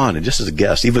should have him on, and just as a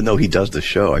guest, even though he does the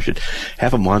show, I should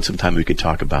have him on sometime. We could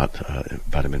talk about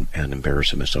him and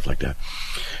embarrass him and stuff like that.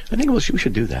 I think we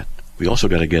should do that. We also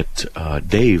got to get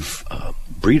Dave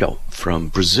Brito from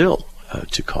Brazil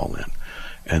to call in.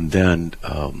 And then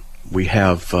we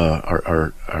have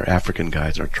our African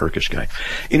guys, our Turkish guy.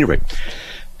 Anyway,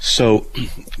 so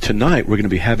tonight we're going to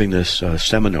be having this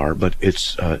seminar, but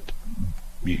it's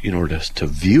in order to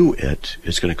view it,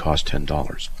 it's going to cost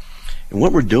 $10. And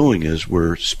what we're doing is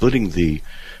we're splitting the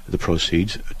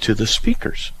proceeds to the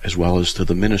speakers as well as to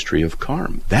the ministry of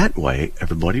CARM. That way,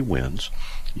 everybody wins.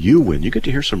 You win. You get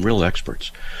to hear some real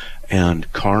experts.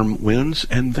 And CARM wins,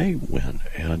 and they win.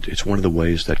 And it's one of the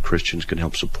ways that Christians can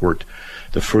help support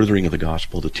the furthering of the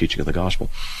gospel, the teaching of the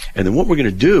gospel. And then what we're going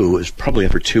to do is probably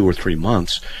after 2 or 3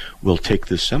 months, we'll take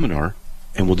this seminar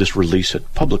and we'll just release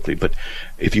it publicly. But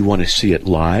if you want to see it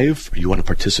live, you want to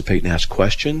participate and ask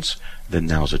questions, then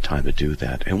now's the time to do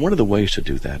that. And one of the ways to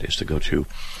do that is to go to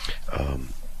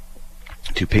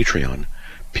Patreon,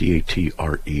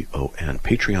 Patreon,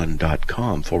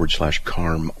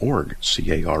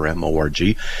 patreon.com/CarmOrg,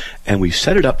 CARMORG. And we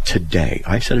set it up today.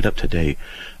 I set it up today,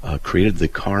 created the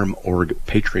CarmOrg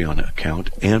Patreon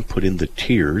account and put in the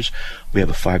tiers. We have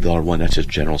a $5 one, that's just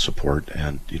general support,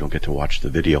 and you don't get to watch the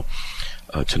video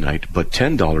tonight. But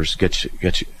 $10 gets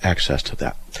you access to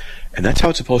that. And that's how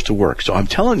it's supposed to work. So I'm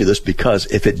telling you this because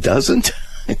if it doesn't,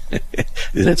 then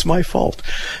it's my fault.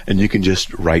 And you can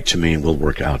just write to me and we'll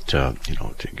work out, to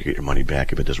get your money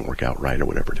back if it doesn't work out right or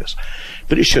whatever it is.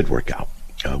 But it should work out.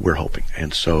 We're hoping.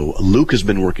 And so Luke has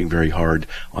been working very hard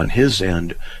on his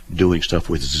end, doing stuff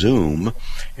with Zoom,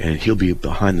 and he'll be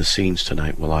behind the scenes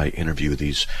tonight while I interview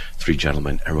these three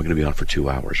gentlemen, and we're going to be on for 2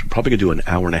 hours. We're probably going to do an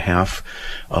hour and a half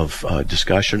of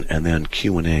discussion and then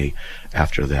Q&A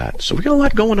after that. So we got a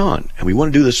lot going on, and we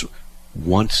want to do this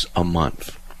once a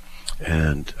month.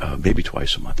 And maybe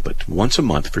twice a month, but once a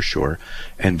month for sure,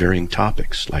 and varying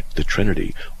topics like the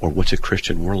Trinity, or what's a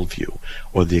Christian worldview,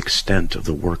 or the extent of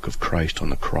the work of Christ on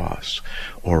the cross,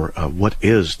 or what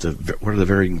are the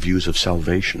varying views of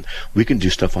salvation. We can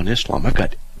do stuff on Islam. I've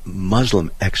got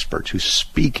Muslim experts who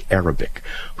speak Arabic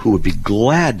who would be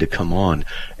glad to come on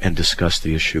and discuss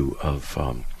the issue of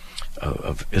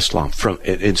Islam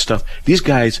and stuff. These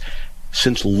guys,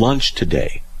 since lunch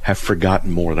today, have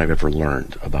forgotten more than I've ever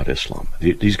learned about Islam.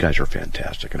 These guys are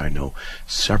fantastic, and I know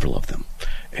several of them,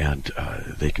 and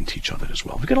they can teach on it as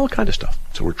well. We've got all kinds of stuff.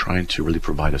 So we're trying to really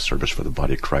provide a service for the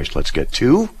body of Christ. Let's get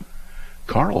to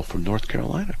Carl from North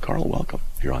Carolina. Carl, welcome.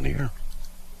 You're on the air.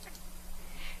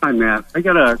 Hi, Matt. I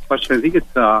got a question. I think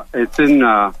it's in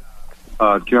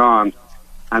John.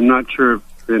 I'm not sure if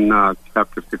it's in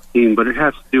chapter 15, but it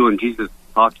has to do when Jesus is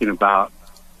talking about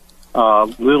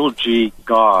little g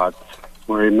gods,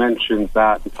 where he mentions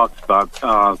that and talks about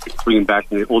bringing back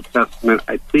in the Old Testament.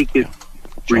 I think it's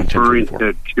referring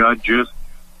to judges.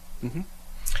 Mm-hmm.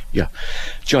 Yeah.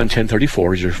 John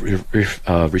 10:34 is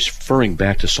referring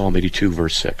back to Psalm 82,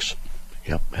 verse 6.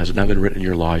 Yep. Has it not been written in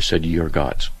your law, I said, ye are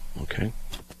gods. Okay.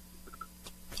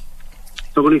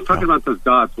 So when he's talking about those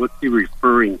gods, what's he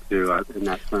referring to in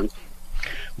that sense?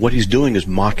 What he's doing is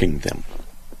mocking them.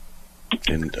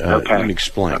 And let me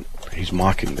explain. He's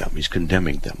mocking them. He's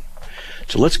condemning them.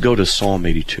 So let's go to Psalm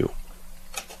 82.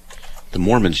 The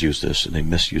Mormons use this, and they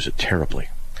misuse it terribly.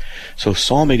 So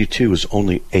Psalm 82 is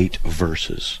only 8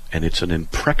 verses, and it's an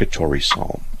imprecatory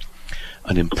psalm.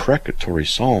 An imprecatory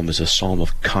psalm is a psalm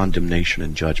of condemnation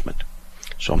and judgment.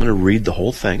 So I'm going to read the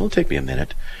whole thing. It'll take me a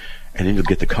minute, and then you'll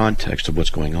get the context of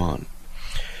what's going on.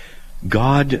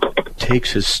 God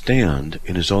takes his stand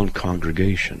in his own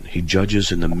congregation. He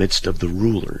judges in the midst of the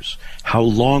rulers. How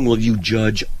long will you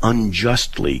judge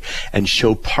unjustly and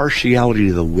show partiality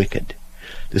to the wicked?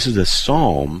 This is a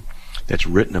psalm that's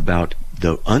written about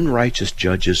the unrighteous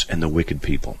judges and the wicked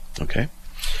people. Okay?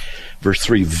 Verse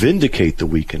 3, vindicate the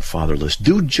weak and fatherless.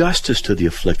 Do justice to the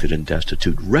afflicted and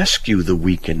destitute. Rescue the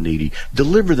weak and needy.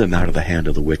 Deliver them out of the hand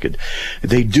of the wicked.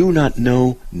 They do not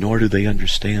know, nor do they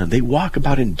understand. They walk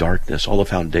about in darkness. All the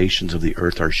foundations of the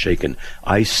earth are shaken.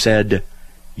 I said,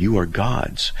 you are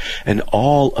gods, and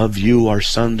all of you are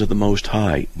sons of the Most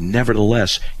High.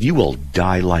 Nevertheless, you will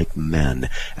die like men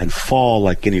and fall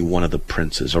like any one of the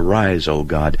princes. Arise, O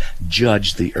God,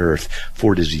 judge the earth,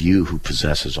 for it is you who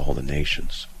possesses all the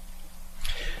nations.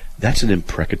 That's an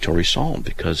imprecatory psalm,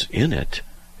 because in it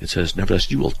says,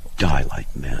 nevertheless, you will die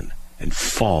like men and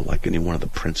fall like any one of the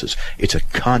princes. It's a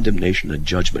condemnation and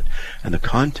judgment, and the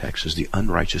context is the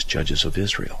unrighteous judges of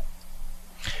Israel.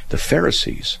 The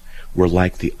Pharisees were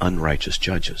like the unrighteous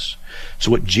judges. So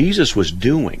what Jesus was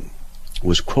doing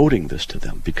was quoting this to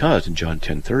them, because in John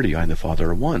 10:30, I and the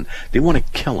Father are one. They want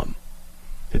to kill him.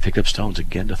 They picked up stones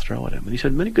again to throw at him. And he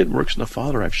said, many good works in the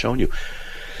Father I've shown you.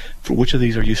 For which of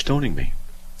these are you stoning me?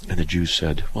 And the Jews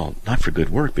said, well, not for good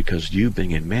work, because you,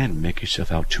 being a man, make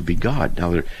yourself out to be God.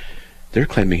 Now they're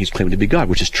claiming he's claiming to be God,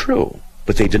 which is true,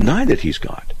 but they deny that he's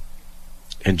God.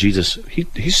 And Jesus,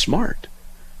 he's smart.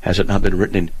 Has it not been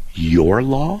written in your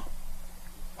law?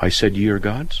 I said ye are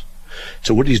gods.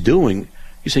 So what he's doing,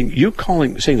 he's saying,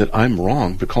 saying that I'm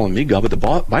wrong for calling me God, but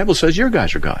the Bible says your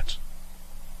guys are gods.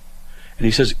 And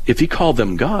he says, if he called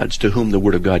them gods, to whom the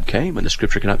word of God came, and the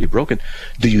scripture cannot be broken,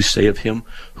 do you say of him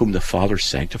whom the Father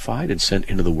sanctified and sent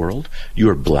into the world, you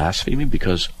are blaspheming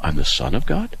because I'm the Son of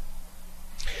God?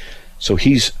 So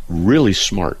he's really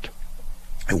smart.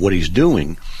 And what he's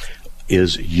doing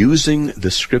is using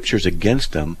the scriptures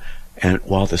against them, and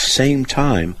while at the same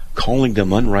time calling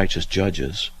them unrighteous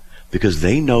judges, because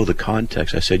they know the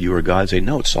context. I said you are gods. They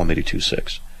know it's Psalm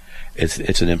 82:6.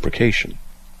 It's an imprecation.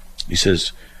 He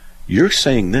says, you're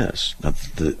saying this. Now,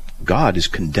 God is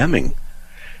condemning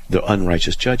the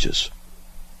unrighteous judges.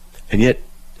 And yet,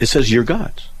 it says you're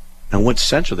gods. Now, in what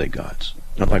sense are they gods?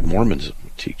 Not like Mormons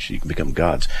teach you can become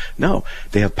gods. No,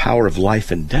 they have power of life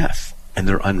and death, and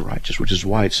they're unrighteous, which is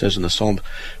why it says in the Psalm,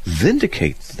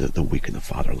 vindicate the weak and the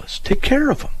fatherless. Take care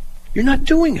of them. You're not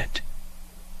doing it.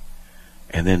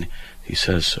 And then he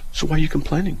says, so why are you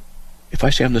complaining? If I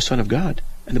say I'm the Son of God,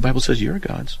 and the Bible says you're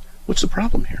gods, what's the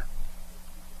problem here?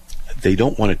 They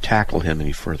don't want to tackle him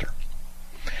any further.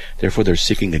 Therefore, they're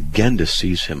seeking again to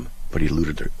seize him, but he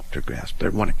eluded their grasp. They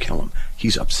want to kill him.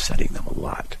 He's upsetting them a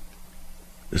lot.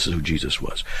 This is who Jesus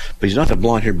was. But he's not the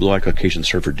blonde-haired, blue-eyed Caucasian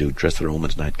surfer dude dressed in a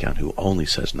woman's nightgown who only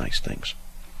says nice things.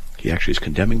 He actually is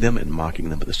condemning them and mocking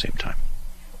them at the same time.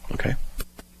 Okay?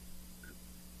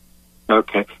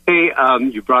 Okay. Hey,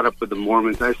 you brought up with the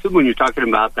Mormons. I assume when you're talking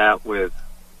about that with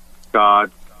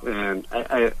God, and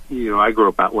I grew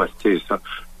up out west too, so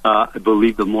I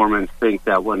believe the Mormons think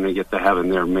that when they get to heaven,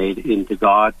 they're made into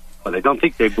God. But I don't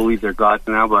think they believe they're gods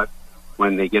now, but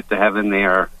when they get to heaven, they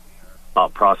are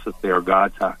process, they are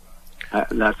gods.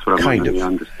 That's what I'm really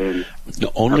understanding.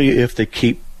 Only if they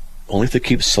keep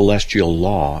celestial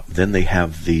law, then they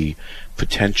have the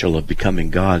potential of becoming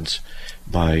gods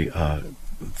by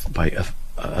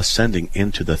ascending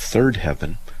into the third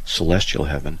heaven, celestial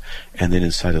heaven, and then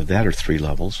inside of that are 3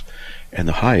 levels, and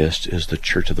the highest is the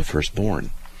Church of the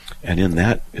Firstborn, and in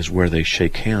that is where they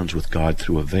shake hands with God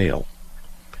through a veil,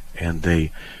 and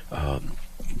they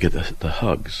get the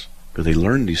hugs, because they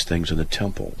learn these things in the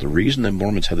temple. The reason the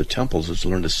Mormons have the temples is to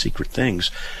learn the secret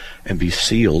things and be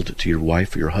sealed to your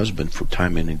wife or your husband for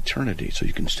time and eternity, so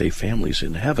you can stay families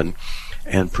in heaven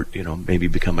and maybe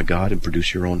become a god and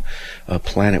produce your own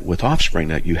planet with offspring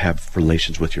that you have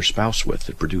relations with your spouse with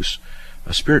that produce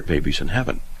spirit babies in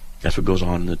heaven. That's what goes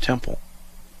on in the temple,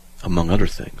 among other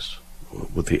things,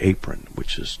 with the apron,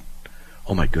 which is,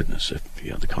 oh my goodness,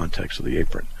 the context of the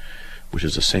apron, which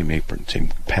is the same apron, same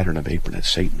pattern of apron that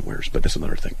Satan wears, but that's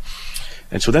another thing.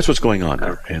 And so that's what's going on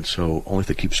there. And so only if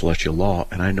they keep celestial law,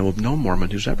 and I know of no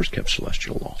Mormon who's ever kept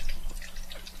celestial law.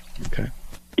 Okay?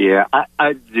 Yeah.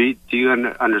 Do you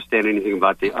understand anything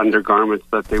about the undergarments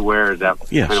that they wear? Is that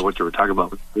kind of what you were talking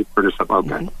about with the apron or something?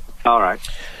 Okay. Mm-hmm. All right.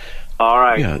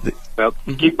 Yeah,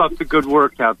 keep up the good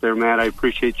work out there, Matt. I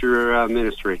appreciate your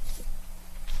ministry.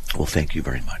 Well, thank you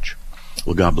very much.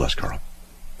 Well, God bless, Carl.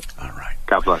 All right.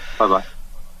 God bless. Bye-bye.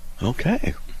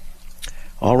 Okay.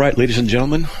 All right, ladies and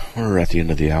gentlemen, we're at the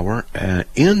end of the hour.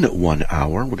 In 1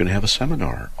 hour, we're going to have a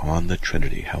seminar on the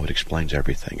Trinity, how it explains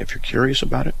everything. If you're curious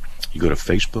about it, you go to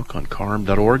Facebook on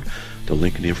carm.org. The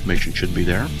link and the information should be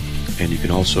there. And you can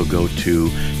also go to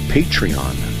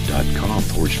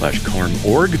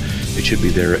patreon.com/carm.org. It should be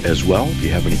there as well. If you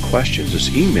have any questions,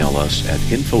 just email us at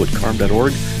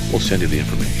info@carm.org. We'll send you the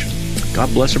information.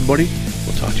 God bless everybody.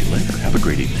 We'll talk to you later. Have a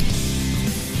great evening.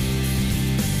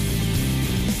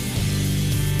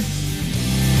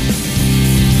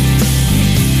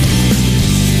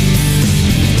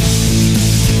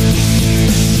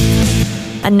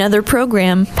 Another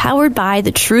program powered by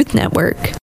the Truth Network.